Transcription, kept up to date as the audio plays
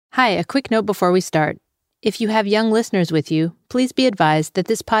Hi, a quick note before we start. If you have young listeners with you, please be advised that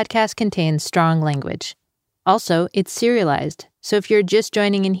this podcast contains strong language. Also, it's serialized, so if you're just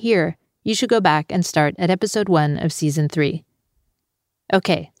joining in here, you should go back and start at episode 1 of season 3.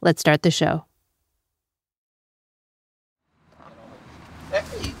 Okay, let's start the show. Hey,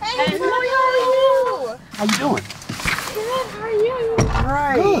 how are you? How you doing? Good, how are you? All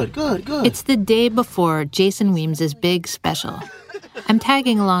right. Good. It's the day before Jason Weems' big special. I'm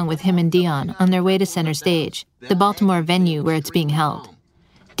tagging along with him and Dion on their way to Center Stage, the Baltimore venue where it's being held.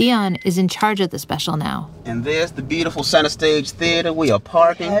 Dion is in charge of the special now. And there's the beautiful Center Stage Theater. We are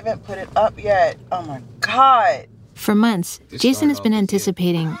parking. I haven't put it up yet. Oh my God. For months, Jason has been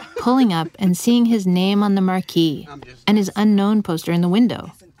anticipating pulling up and seeing his name on the marquee and his unknown poster in the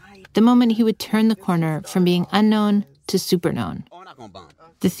window. The moment he would turn the corner from being unknown to super known.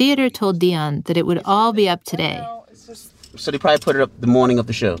 The theater told Dion that it would all be up today. So they probably put it up the morning of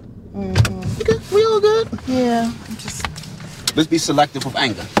the show. Mm-hmm. Okay, we all good? Yeah. Let's be selective with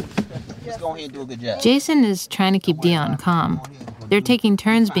anger. Let's go ahead and do a good job. Jason is trying to keep Dion calm. They're taking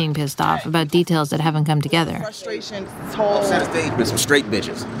turns being pissed off about details that haven't come together. Frustration. On Center Stage been some straight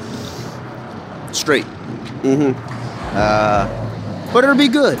bitches. Straight. Mm-hmm. But it'll be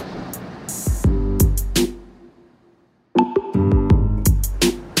good.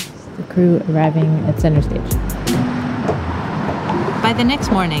 The crew arriving at Center Stage. By the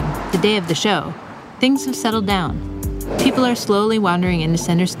next morning, the day of the show, things have settled down. People are slowly wandering into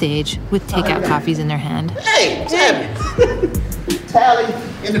Center Stage with takeout coffees in their hand. Hey, what's happening? Tally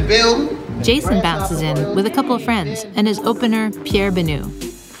in the building. Jason bounces in with a couple of friends and his opener, Pierre Benoot.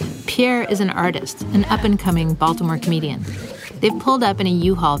 Pierre is an artist, an up-and-coming Baltimore comedian. They've pulled up in a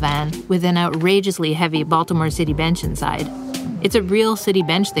U-Haul van with an outrageously heavy Baltimore City bench inside. It's a real city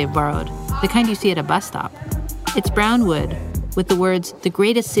bench they've borrowed, the kind you see at a bus stop. It's brown wood, with the words, "The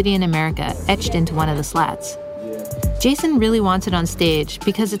greatest city in America," etched into one of the slats. Jason really wants it on stage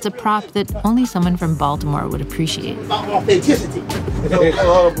because it's a prop that only someone from Baltimore would appreciate. Authenticity.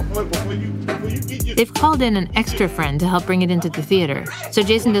 They've called in an extra friend to help bring it into the theater, so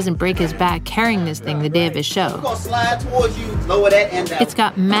Jason doesn't break his back carrying this thing the day of his show. We're gonna slide towards you, lower that end down. It's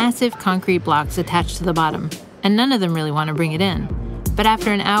got massive concrete blocks attached to the bottom, and none of them really want to bring it in. But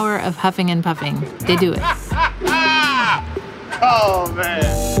after an hour of huffing and puffing, they do it. Oh, man.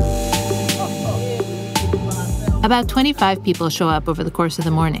 About 25 people show up over the course of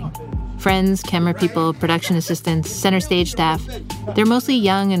the morning. Friends, camera people, production assistants, Center Stage staff. They're mostly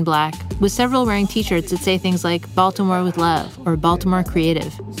young and black, with several wearing t-shirts that say things like Baltimore with love or Baltimore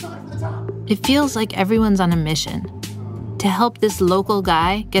creative. It feels like everyone's on a mission to help this local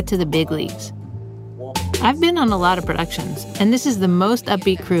guy get to the big leagues. I've been on a lot of productions, and this is the most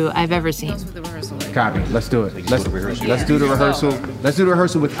upbeat crew I've ever seen. Copy. Let's do it. Let's do the rehearsal. Let's do the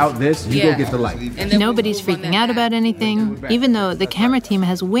rehearsal without this. You go get the light. Nobody's freaking out about anything, even though the camera team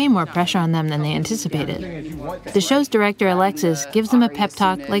has way more pressure on them than they anticipated. The show's director, Alexis, gives them a pep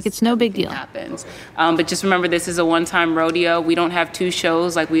talk like it's no big deal. But just remember, this is a one-time rodeo. We don't have 2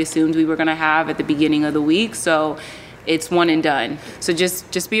 shows like we assumed we were going to have at the beginning of the week, so it's one and done. So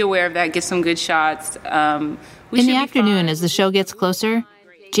just be aware of that. Get some good shots. In the afternoon, as the show gets closer,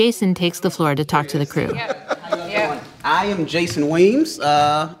 Jason takes the floor to talk to the crew. I am Jason Weems.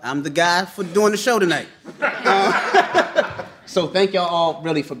 I'm the guy for doing the show tonight. So thank y'all all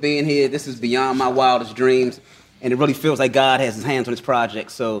really for being here. This is beyond my wildest dreams, and it really feels like God has his hands on this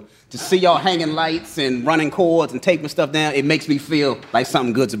project. So to see y'all hanging lights and running cords and taping stuff down, it makes me feel like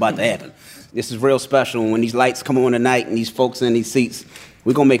something good's about to happen. This is real special. When these lights come on tonight and these folks in these seats,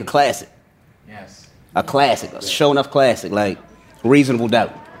 we're going to make a classic. Yes. A classic, a show enough classic, like Reasonable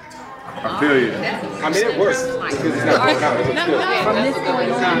Doubt. I feel you. I mean, it works.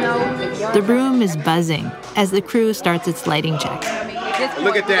 The room is buzzing as the crew starts its lighting check.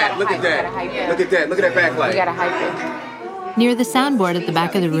 Look at that. Look at that. Look at that. Look at that backlight. We got to hype it. Near the soundboard at the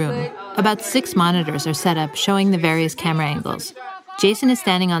back of the room, about 6 monitors are set up showing the various camera angles. Jason is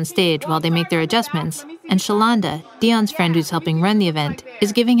standing on stage while they make their adjustments, and Shalonda, Dion's friend who's helping run the event,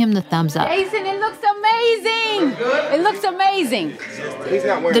 is giving him the thumbs up. Jason, it looks amazing! It looks amazing!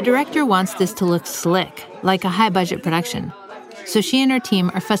 The director wants this to look slick, like a high-budget production. So she and her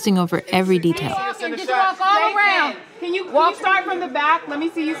team are fussing over every detail. Just walk all around. Can you start from the back? Let me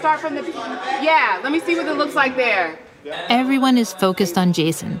see you start from the... Yeah, let me see what it looks like there. Everyone is focused on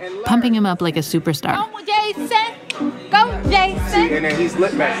Jason, pumping him up like a superstar. Go, Jason! Go, Jason! And then he's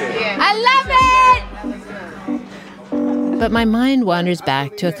lit back there. Yeah. I love it! But my mind wanders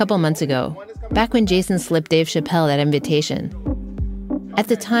back to a couple months ago, back when Jason slipped Dave Chappelle that invitation. At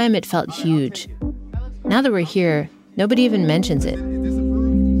the time, it felt huge. Now that we're here, nobody even mentions it.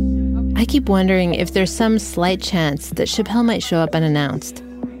 I keep wondering if there's some slight chance that Chappelle might show up unannounced,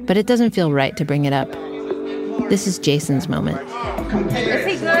 but it doesn't feel right to bring it up. This is Jason's moment. Is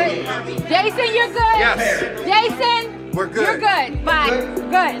he good? Jason, you're good. Yes. Jason, We're good. You're good. Bye.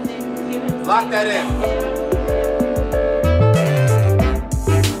 Good. Lock that in.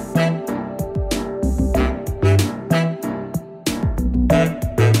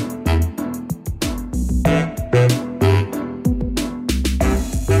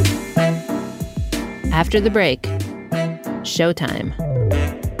 After the break, showtime.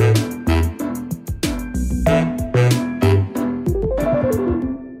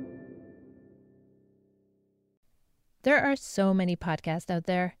 There are so many podcasts out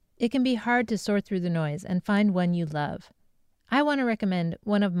there. It can be hard to sort through the noise and find one you love. I want to recommend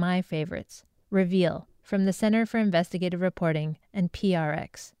one of my favorites, Reveal, from the Center for Investigative Reporting and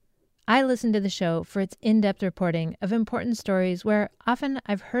PRX. I listen to the show for its in-depth reporting of important stories where often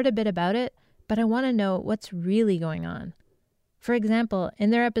I've heard a bit about it, but I want to know what's really going on. For example, in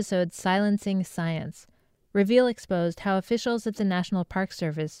their episode Silencing Science, Reveal exposed how officials at the National Park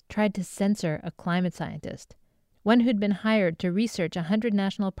Service tried to censor a climate scientist, one who'd been hired to research 100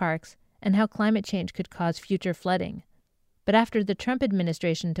 national parks and how climate change could cause future flooding. But after the Trump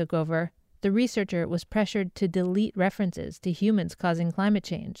administration took over, the researcher was pressured to delete references to humans causing climate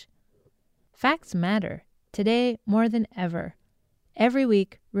change. Facts matter, today more than ever. Every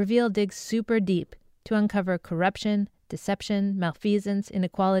week, Reveal digs super deep to uncover corruption, deception, malfeasance,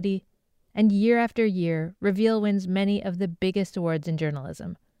 inequality, and year after year, Reveal wins many of the biggest awards in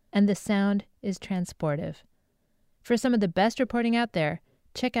journalism, and the sound is transportive. For some of the best reporting out there,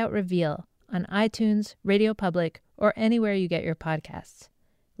 check out Reveal on iTunes, Radio Public, or anywhere you get your podcasts.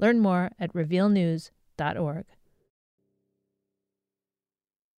 Learn more at revealnews.org.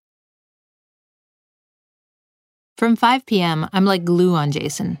 From 5 p.m., I'm like glue on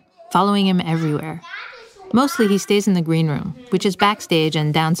Jason, following him everywhere. Mostly he stays in the green room, which is backstage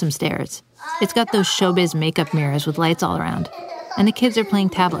and down some stairs. It's got those showbiz makeup mirrors with lights all around, and the kids are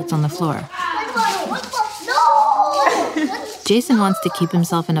playing tablets on the floor. Jason wants to keep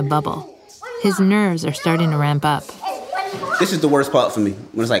himself in a bubble. His nerves are starting to ramp up. This is the worst part for me,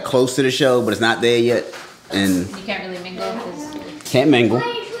 when it's like close to the show, but it's not there yet. And You can't really mingle? Can't mingle.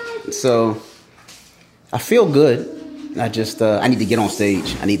 So I feel good. I just, I need to get on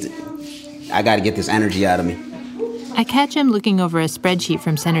stage. I got to get this energy out of me. I catch him looking over a spreadsheet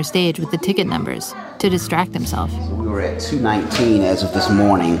from center stage with the ticket numbers to distract himself. We were at 219 as of this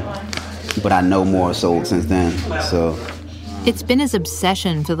morning, but I know more sold since then, so. It's been his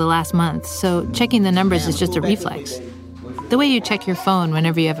obsession for the last month, so checking the numbers is just a reflex. The way you check your phone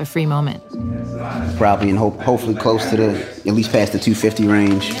whenever you have a free moment. Probably and hopefully close to at least past the 250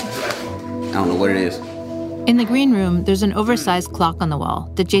 range. I don't know what it is. In the green room, there's an oversized clock on the wall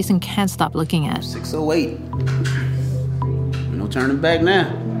that Jason can't stop looking at. 6:08. No turning back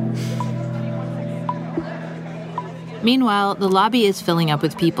now. Meanwhile, the lobby is filling up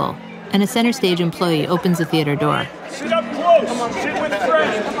with people, and a center stage employee opens the theater door. Sit up close. Sit with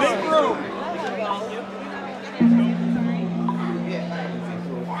friends. Big room.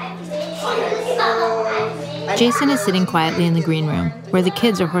 Jason is sitting quietly in the green room, where the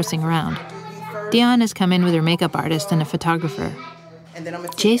kids are horsing around. Dion has come in with her makeup artist and a photographer.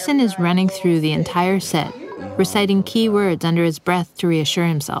 Jason is running through the entire set, reciting key words under his breath to reassure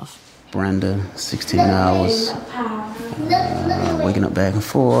himself. Brenda, 16 hours. Waking up back and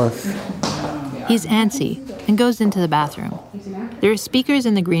forth. He's antsy and goes into the bathroom. There are speakers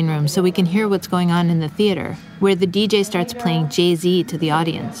in the green room so we can hear what's going on in the theater, where the DJ starts playing Jay-Z to the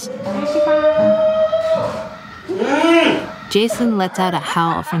audience. Jason lets out a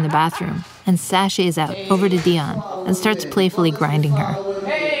howl from the bathroom and sashays out over to Dion and starts playfully grinding her.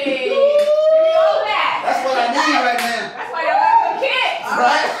 Hey! That's what I need right now. That's why I love the kids.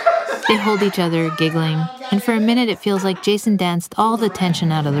 Right? They hold each other, giggling, and for a minute it feels like Jason danced all the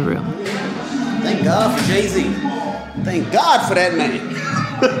tension out of the room. Thank God for Jay-Z. Thank God for that man.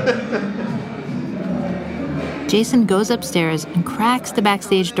 Jason goes upstairs and cracks the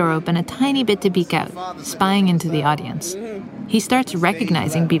backstage door open a tiny bit to peek out, spying into the audience. He starts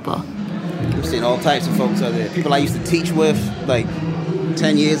recognizing people. I'm seeing all types of folks out there. People I used to teach with, like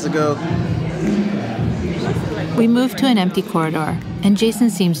 10 years ago. We move to an empty corridor, and Jason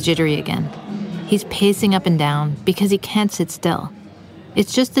seems jittery again. He's pacing up and down because he can't sit still.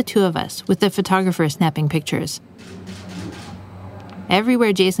 It's just the two of us, with the photographer snapping pictures.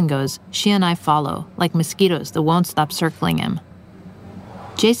 Everywhere Jason goes, she and I follow, like mosquitoes that won't stop circling him.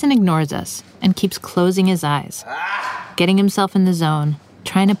 Jason ignores us and keeps closing his eyes, getting himself in the zone,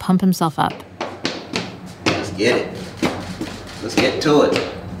 trying to pump himself up. Let's get it. Let's get to it.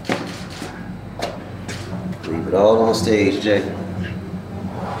 it all on stage, Jay.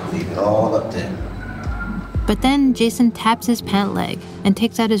 Leave it all up there. But then Jason taps his pant leg and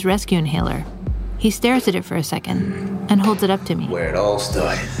takes out his rescue inhaler. He stares at it for a second and holds it up to me. Where it all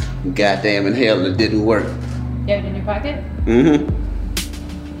started. Goddamn inhaler didn't work. You have it in your pocket? Mm-hmm.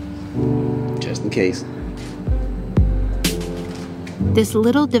 Just in case. This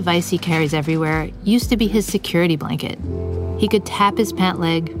little device he carries everywhere used to be his security blanket. He could tap his pant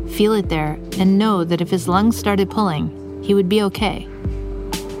leg, feel it there, and know that if his lungs started pulling, he would be okay.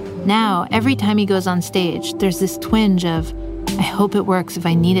 Now, every time he goes on stage, there's this twinge of, I hope it works if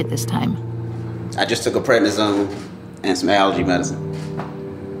I need it this time. I just took a prednisone and some allergy medicine.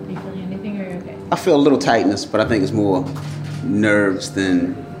 Are you feeling anything or are you okay? I feel a little tightness, but I think it's more nerves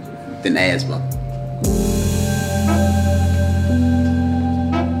than asthma.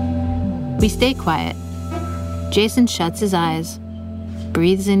 We stay quiet. Jason shuts his eyes,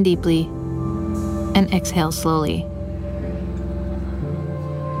 breathes in deeply, and exhales slowly.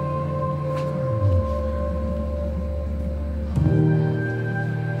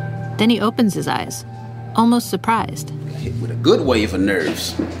 Then he opens his eyes, almost surprised. Hit with a good wave of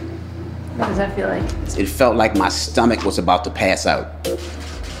nerves. What does that feel like? It felt like my stomach was about to pass out.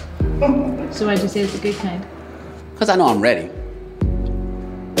 So why'd you say it's a good kind? Because I know I'm ready.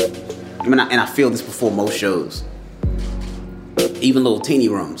 I mean, I feel this before most shows. Even little teeny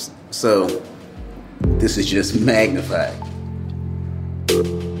rooms. So this is just magnified.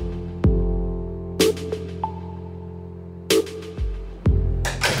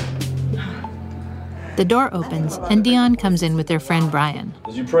 The door opens, and Dion comes in with their friend Brian.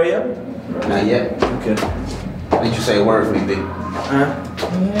 Did you pray up? Not yet. Okay. Why didn't you say a word for me, B? Yeah.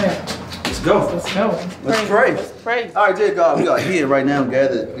 Let's go. Let's go. Let's pray. Let's pray. All right, dear God, we are here right now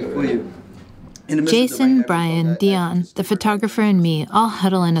gathered before you. In the midst of the Jason, rain, Brian, Dion, the photographer, and me all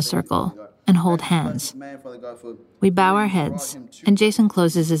huddle in a circle and hold hands. We bow our heads, and Jason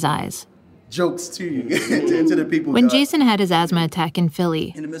closes his eyes. Jokes to you, to the people. When God. Jason had his asthma attack in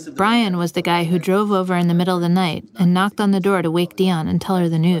Philly, Brian was the guy who drove over in the middle of the night and knocked on the door to wake Dion and tell her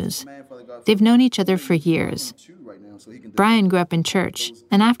the news. They've known each other for years. Brian grew up in church,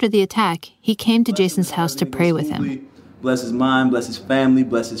 and after the attack, he came to Jason's house to pray with him. Bless his mind, bless his family,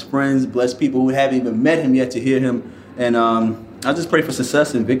 bless his friends, bless people who haven't even met him yet to hear him. And I just pray for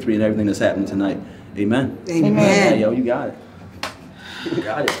success and victory in everything that's happening tonight. Amen. Amen. Yeah, yo, you got it. You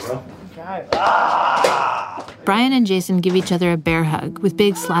got it, bro. Brian and Jason give each other a bear hug with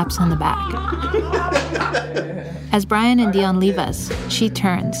big slaps on the back. As Brian and Dion leave us, she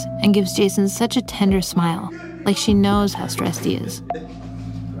turns and gives Jason such a tender smile, like she knows how stressed he is.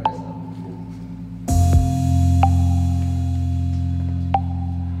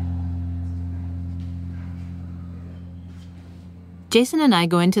 Jason and I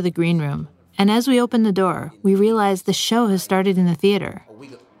go into the green room, and as we open the door, we realize the show has started in the theater.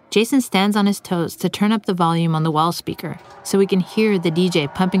 Jason stands on his toes to turn up the volume on the wall speaker so we can hear the DJ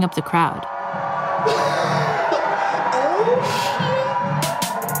pumping up the crowd.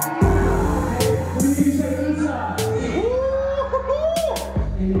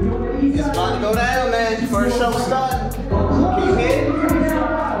 It's about to go down, man. First show starting. Can you hear it? You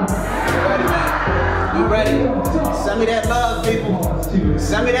ready, man? You ready? Send me that love, people.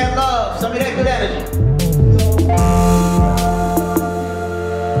 Send me that love. Send me that good energy.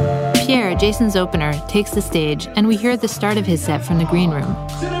 Pierre, Jason's opener, takes the stage, and we hear the start of his set from the green room.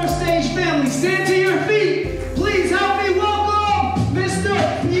 Center stage family, stand to your feet. Please help me welcome Mr.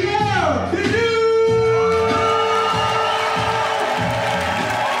 Pierre Benu.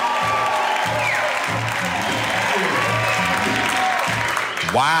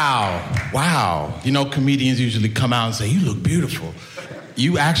 Wow. You know, comedians usually come out and say, you look beautiful.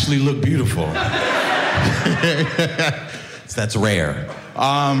 You actually look beautiful. That's rare.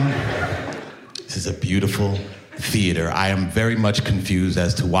 This is a beautiful theater. I am very much confused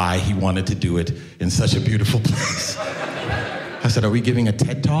as to why he wanted to do it in such a beautiful place. I said, are we giving a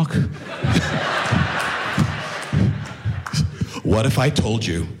TED Talk? What if I told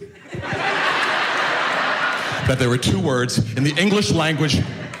you that there were two words in the English language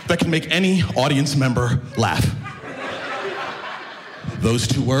that can make any audience member laugh? Those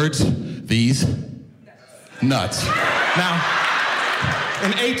two words, these nuts. Now,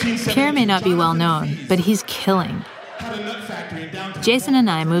 in 1870, Pierre may not be well known, but he's killing. Jason and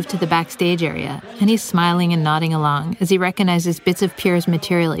I move to the backstage area, and he's smiling and nodding along as he recognizes bits of Pierre's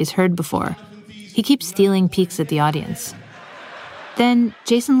material he's heard before. He keeps stealing peeks at the audience. Then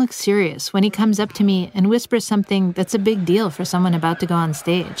Jason looks serious when he comes up to me and whispers something that's a big deal for someone about to go on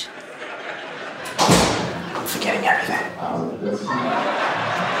stage. I'm forgetting everything.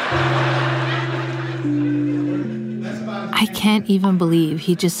 I can't even believe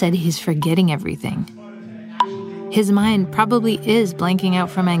he just said he's forgetting everything. His mind probably is blanking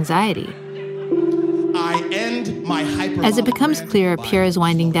out from anxiety. I end my hyper. As it becomes clear Pierre is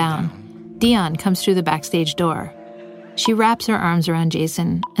winding down, Dion comes through the backstage door. She wraps her arms around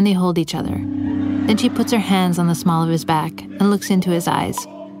Jason, and they hold each other. Then she puts her hands on the small of his back and looks into his eyes.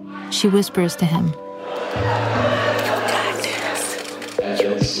 She whispers to him,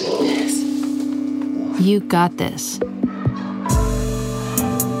 "You got this."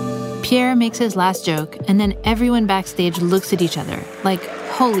 Pierre makes his last joke, and then everyone backstage looks at each other like,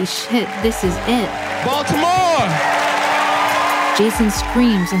 holy shit, this is it. Baltimore! Jason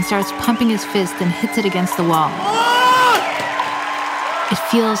screams and starts pumping his fist and hits it against the wall. It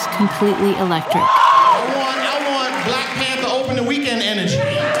feels completely electric. I want Black Panther opening weekend energy.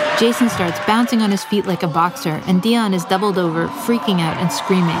 Jason starts bouncing on his feet like a boxer, and Dion is doubled over, freaking out and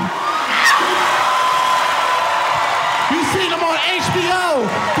screaming. We've seen him on HBO.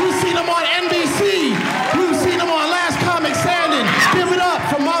 We've seen him on NBC. We've seen him on Last Comic Standing. Give it up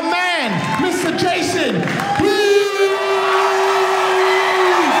for my man, Mr. Jason.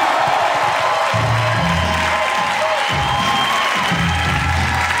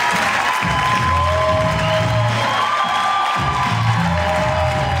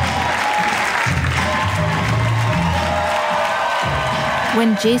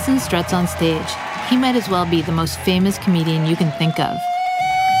 When Jason struts on stage, he might as well be the most famous comedian you can think of.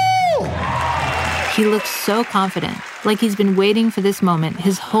 He looks so confident, like he's been waiting for this moment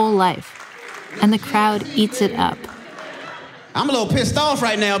his whole life. And the crowd eats it up. I'm a little pissed off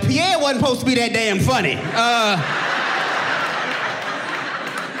right now. Pierre wasn't supposed to be that damn funny.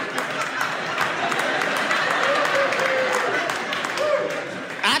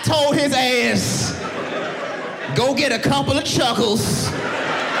 I told his ass, go get a couple of chuckles.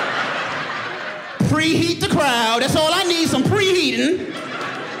 Preheat the crowd. That's all I need, some preheating.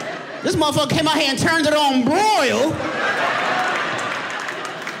 This motherfucker came out here and turned it on broil.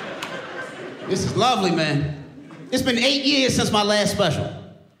 This is lovely, man. It's been 8 years since my last special.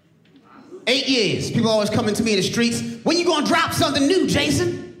 8 years. People always coming to me in the streets. When you gonna drop something new,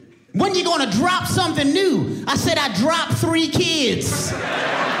 Jason? When you gonna drop something new? I said I dropped 3 kids.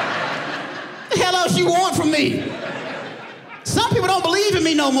 What the hell else you want from me? Some people don't believe in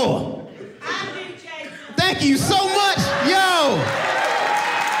me no more. Thank you so much. Yo.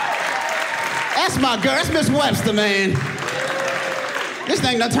 That's my girl. That's Miss Webster, man. This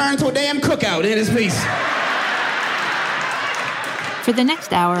thing done turned into a damn cookout in this piece. For the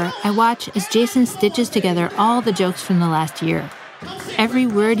next hour, I watch as Jason stitches together all the jokes from the last year. Every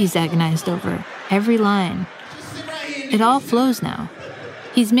word he's agonized over, every line. It all flows now.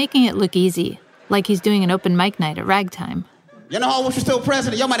 He's making it look easy, like he's doing an open mic night at Ragtime. You know how I wish was still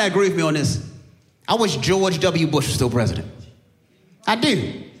president? Y'all might not agree with me on this. I wish George W. Bush was still president. I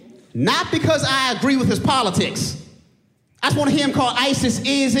do. Not because I agree with his politics. I just want to hear him call ISIS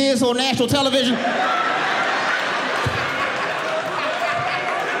is on national television.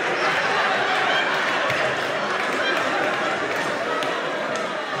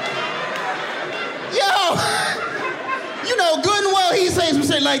 Yo, you know good and well he's saying some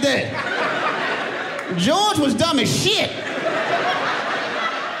shit like that. George was dumb as shit.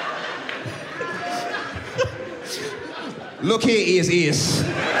 Look here, is.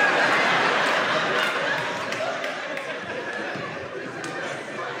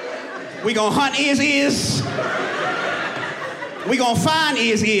 We gonna hunt is. We gonna find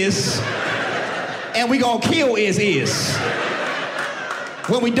is. And we gonna kill is.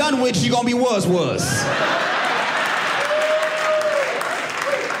 When we done with you, gonna be was.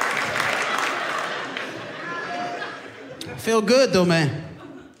 I feel good though, man.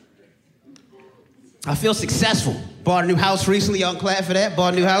 I feel successful. Bought a new house recently. Y'all clap for that.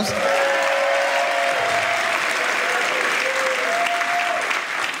 Bought a new house.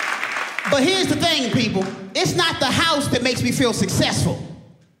 But here's the thing, people. It's not the house that makes me feel successful.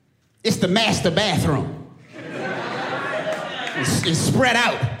 It's the master bathroom. It's spread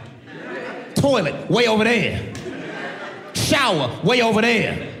out. Toilet, way over there. Shower, way over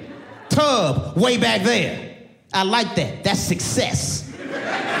there. Tub, way back there. I like that. That's success.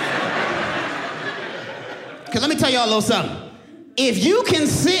 Because let me tell y'all a little something. If you can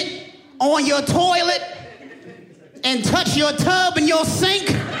sit on your toilet and touch your tub and your sink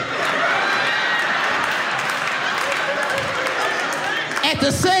at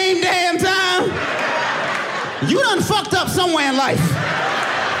the same damn time, you done fucked up somewhere in life.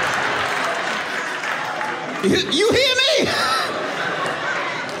 You hear me?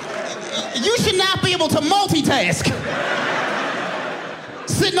 You should not be able to multitask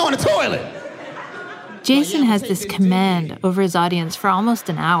sitting on the toilet. Jason has this command over his audience for almost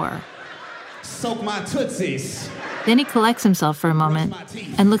an hour. Soak my tootsies. Then he collects himself for a moment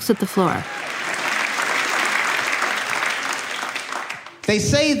and looks at the floor. They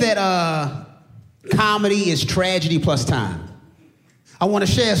say that comedy is tragedy plus time. I want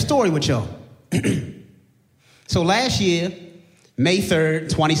to share a story with y'all. So last year, May 3rd,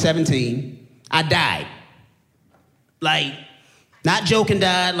 2017, I died. Like, not joking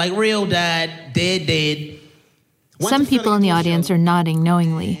died, like real died, dead. Some people in the audience are nodding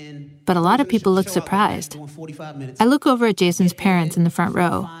knowingly, but a lot of people look surprised. I look over at Jason's parents in the front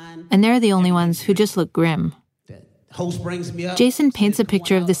row, and they're the only ones who just look grim. Jason paints a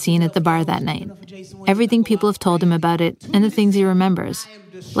picture of the scene at the bar that night. Everything people have told him about it, and the things he remembers.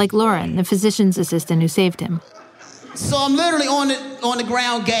 Like Lauren, the physician's assistant who saved him. So I'm literally on the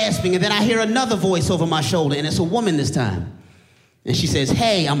ground gasping, and then I hear another voice over my shoulder, and it's a woman this time. And she says,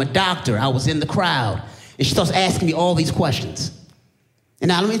 "Hey, I'm a doctor. I was in the crowd." And she starts asking me all these questions. And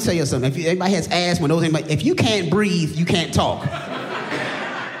now let me tell you something. If anybody has asthma, if you can't breathe, you can't talk.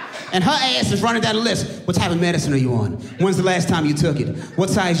 And her ass is running down the list. What type of medicine are you on? When's the last time you took it? What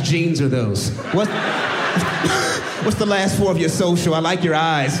size jeans are those? What's the last four of your social? I like your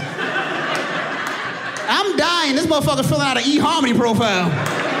eyes. I'm dying. This motherfucker's filling out an eHarmony profile.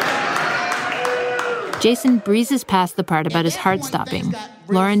 Jason breezes past the part about his heart stopping,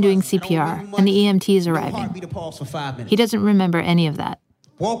 Lauren doing CPR, and the EMTs arriving. He doesn't remember any of that.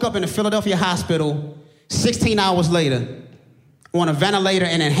 Woke up in a Philadelphia hospital 16 hours later on a ventilator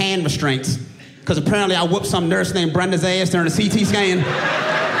and in hand restraints because apparently I whooped some nurse named Brenda's ass during a CT scan.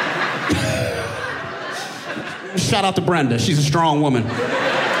 Shout out to Brenda. She's a strong woman.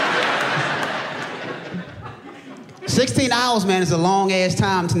 16 hours, man, is a long-ass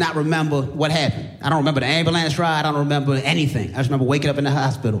time to not remember what happened. I don't remember the ambulance ride. I don't remember anything. I just remember waking up in the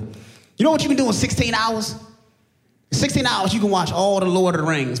hospital. You know what you can do in 16 hours? In 16 hours, you can watch all the Lord of the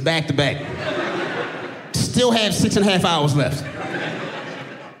Rings back to back. Still have 6.5 hours left.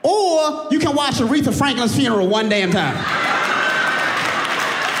 Or you can watch Aretha Franklin's funeral one damn time.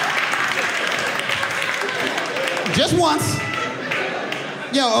 Just once.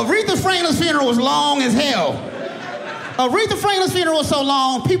 Yo, Aretha Franklin's funeral was long as hell. Aretha Franklin's funeral was so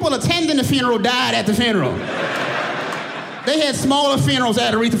long, people attending the funeral died at the funeral. They had smaller funerals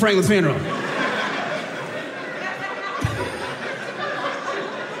at Aretha Franklin's funeral.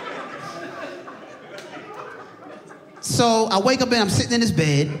 So I wake up and I'm sitting in this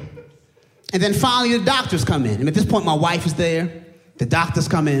bed, and then finally the doctors come in. And at this point, my wife is there. The doctors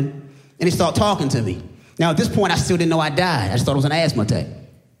come in, and they start talking to me. Now, at this point, I still didn't know I died. I just thought it was an asthma attack.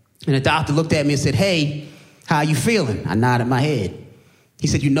 And the doctor looked at me and said, "Hey, how you feeling?" I nodded my head. He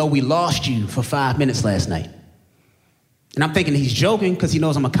said, "You know, we lost you for 5 minutes last night." And I'm thinking he's joking because he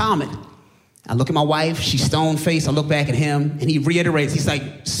knows I'm a comic. I look at my wife, she's stone-faced. I look back at him, and he reiterates. He's like,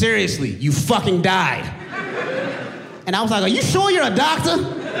 "Seriously, you fucking died." And I was like, "Are you sure you're a doctor?"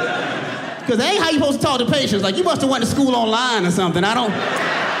 Because that ain't how you supposed to talk to patients. Like, you must have went to school online or something.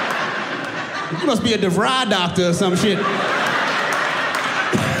 You must be a DeVry doctor or some shit.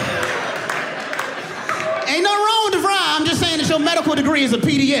 Ain't nothing wrong with DeVry. I'm just saying that your medical degree is a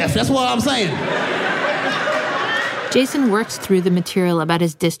PDF. That's what I'm saying. Jason works through the material about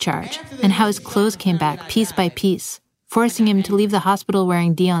his discharge and how his clothes came back piece by piece, forcing him to leave the hospital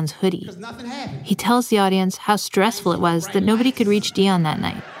wearing Dion's hoodie. He tells the audience how stressful it was that nobody could reach Dion that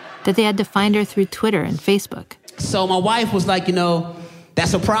night, that they had to find her through Twitter and Facebook. So my wife was like,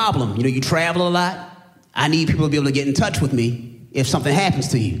 that's a problem. You travel a lot. I need people to be able to get in touch with me if something happens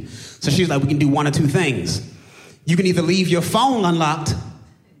to you. So she was like, we can do one or two things. You can either leave your phone unlocked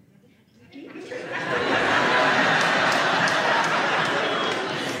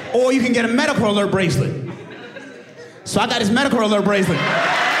or you can get a medical alert bracelet. So I got this medical alert bracelet.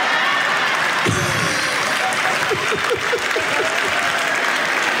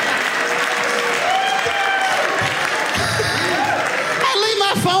 I leave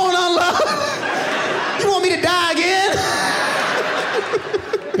my phone unlocked. You want me to die again?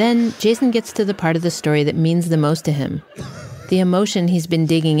 Then Jason gets to the part of the story that means the most to him. The emotion he's been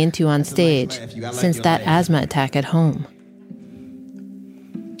digging into on stage since that asthma attack at home.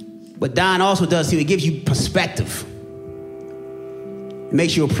 What Don also does, too, it gives you perspective. It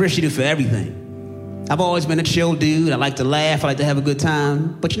makes you appreciative for everything. I've always been a chill dude. I like to laugh. I like to have a good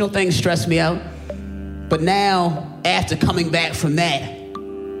time. But things stress me out. But now, after coming back from that,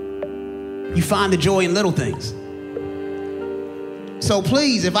 you find the joy in little things. So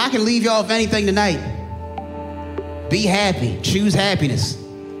please, if I can leave y'all with anything tonight, be happy. Choose happiness.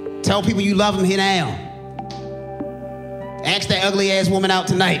 Tell people you love them here now. Ask that ugly-ass woman out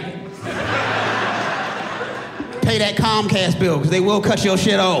tonight. pay that Comcast bill because they will cut your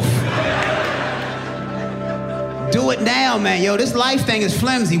shit off. Do it now, man. Yo, this life thing is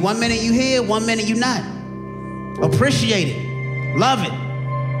flimsy. 1 minute you here, 1 minute you not. Appreciate it. Love it.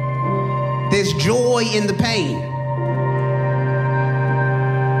 There's joy in the pain.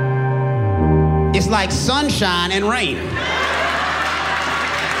 It's like sunshine and rain.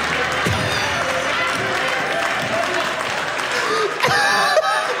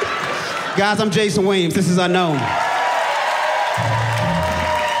 Guys, I'm Jason Williams. This is Unknown.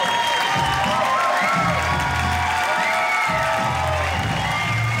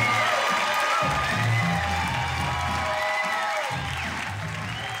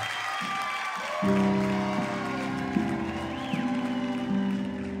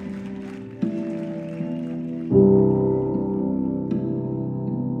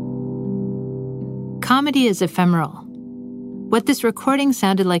 Comedy is ephemeral. What this recording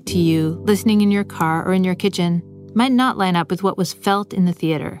sounded like to you, listening in your car or in your kitchen, might not line up with what was felt in the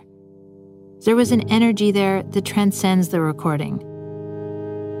theater. There was an energy there that transcends the recording.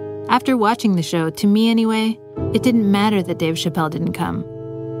 After watching the show, to me anyway, it didn't matter that Dave Chappelle didn't come.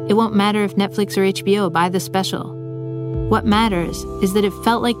 It won't matter if Netflix or HBO buy the special. What matters is that it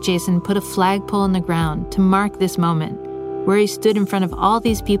felt like Jason put a flagpole in the ground to mark this moment, where he stood in front of all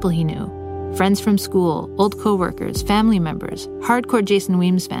these people he knew. Friends from school, old coworkers, family members, hardcore Jason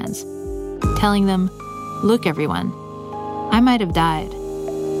Weems fans, telling them, look everyone, I might have died,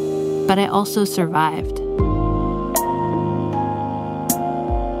 but I also survived.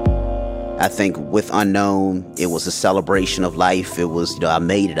 I think with Unknown, it was a celebration of life. It was, I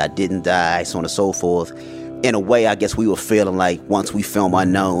made it, I didn't die, so on and so forth. In a way, I guess we were feeling like once we film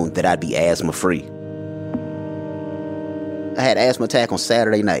Unknown that I'd be asthma-free. I had an asthma attack on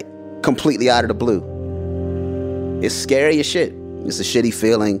Saturday night. Completely out of the blue. It's scary as shit. It's a shitty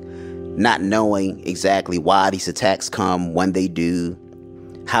feeling, not knowing exactly why these attacks come, when they do,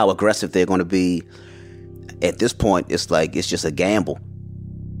 how aggressive they're going to be. At this point, it's just a gamble.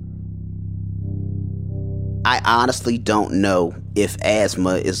 I honestly don't know if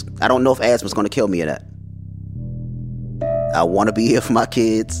asthma is going to kill me or not. I want to be here for my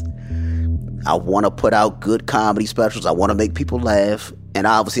kids. I want to put out good comedy specials. I want to make people laugh. And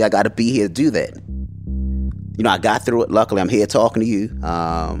obviously, I got to be here to do that. I got through it. Luckily, I'm here talking to you.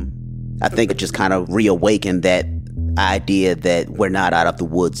 I think it just kind of reawakened that idea that we're not out of the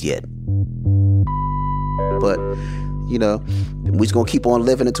woods yet. But, we're just going to keep on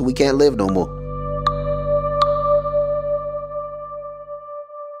living until we can't live no more.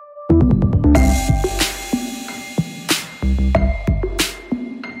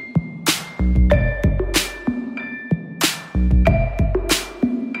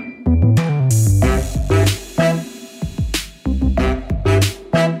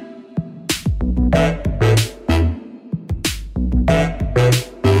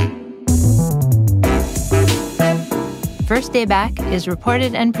 First Day Back is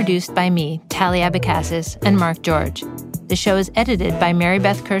reported and produced by me, Tally Abecassis, and Mark George. The show is edited by Mary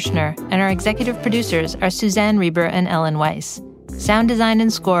Beth Kirshner, and our executive producers are Suzanne Reber and Ellen Weiss. Sound design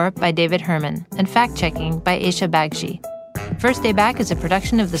and score by David Herman, and fact-checking by Aisha Bagshi. First Day Back is a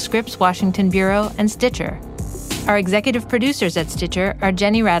production of the Scripps Washington Bureau and Stitcher. Our executive producers at Stitcher are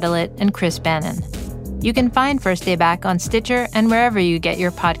Jenny Radelet and Chris Bannon. You can find First Day Back on Stitcher and wherever you get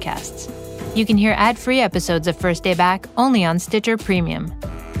your podcasts. You can hear ad-free episodes of First Day Back only on Stitcher Premium.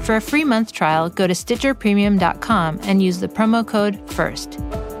 For a free month trial, go to StitcherPremium.com and use the promo code FIRST.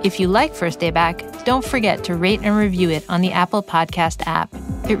 If you like First Day Back, don't forget to rate and review it on the Apple Podcast app.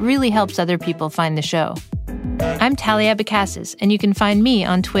 It really helps other people find the show. I'm Tally Abecassis, and you can find me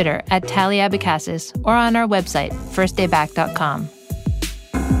on Twitter @TallyAbecassis or on our website, firstdayback.com.